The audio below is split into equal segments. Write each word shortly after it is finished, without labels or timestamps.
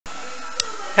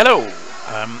Hello!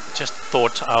 Just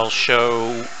thought I'll show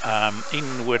in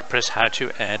WordPress how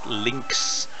to add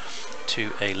links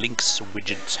to a links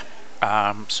widget.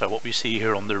 So what we see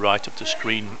here on the right of the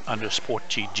screen under Sport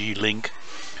GG link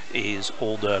is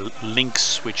all the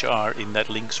links which are in that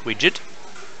links widget.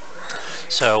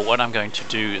 So what I'm going to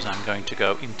do is I'm going to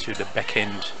go into the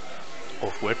backend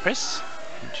of WordPress,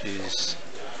 which is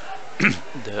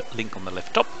the link on the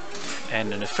left top,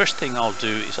 and then the first thing I'll do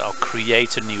is I'll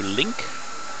create a new link,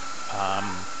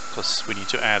 because we need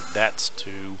to add that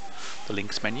to the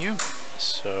links menu.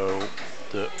 So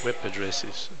the web address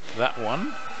is that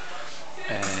one,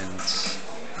 and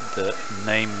the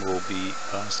name will be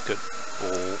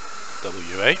basketball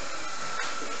WA,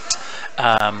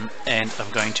 and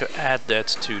I'm going to add that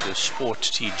to the Sport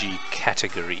TG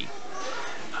category.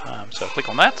 So click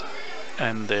on that,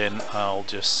 and then I'll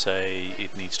just say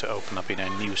it needs to open up in a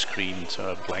new screen,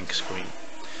 so a blank screen.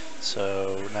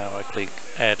 So now I click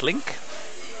add link,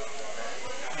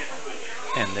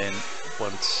 and then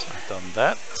once I've done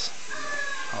that,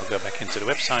 I'll go back into the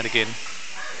website again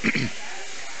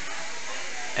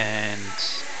and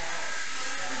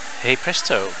hey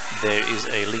presto, there is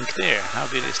a link there. How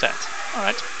good is that?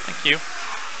 Alright, thank you.